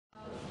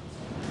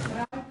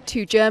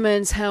Two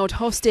Germans held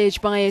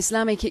hostage by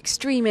Islamic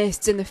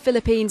extremists in the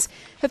Philippines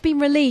have been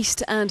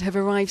released and have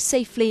arrived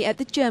safely at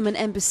the German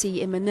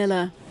embassy in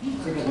Manila.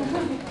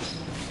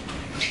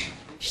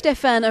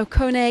 Stefan,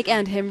 Okonek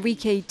and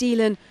Henrike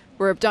Dielen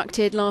were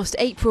abducted last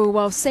April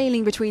while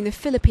sailing between the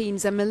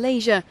Philippines and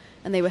Malaysia,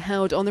 and they were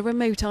held on the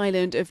remote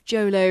island of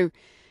Jolo.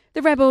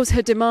 The rebels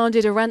had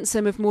demanded a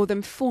ransom of more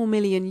than €4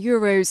 million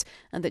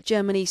and that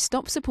Germany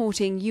stop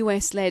supporting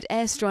US-led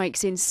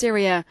airstrikes in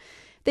Syria.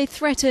 They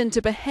threatened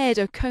to behead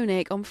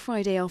Okonek on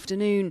Friday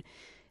afternoon.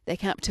 Their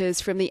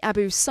captors from the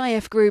Abu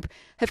Sayyaf group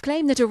have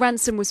claimed that a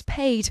ransom was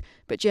paid,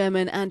 but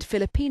German and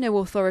Filipino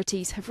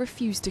authorities have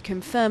refused to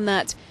confirm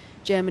that.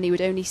 Germany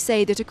would only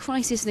say that a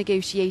crisis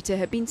negotiator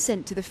had been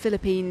sent to the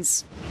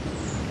Philippines.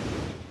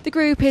 The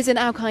group is an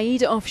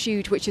al-Qaeda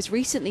offshoot which has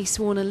recently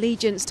sworn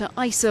allegiance to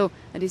ISIL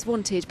and is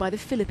wanted by the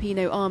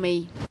Filipino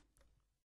army.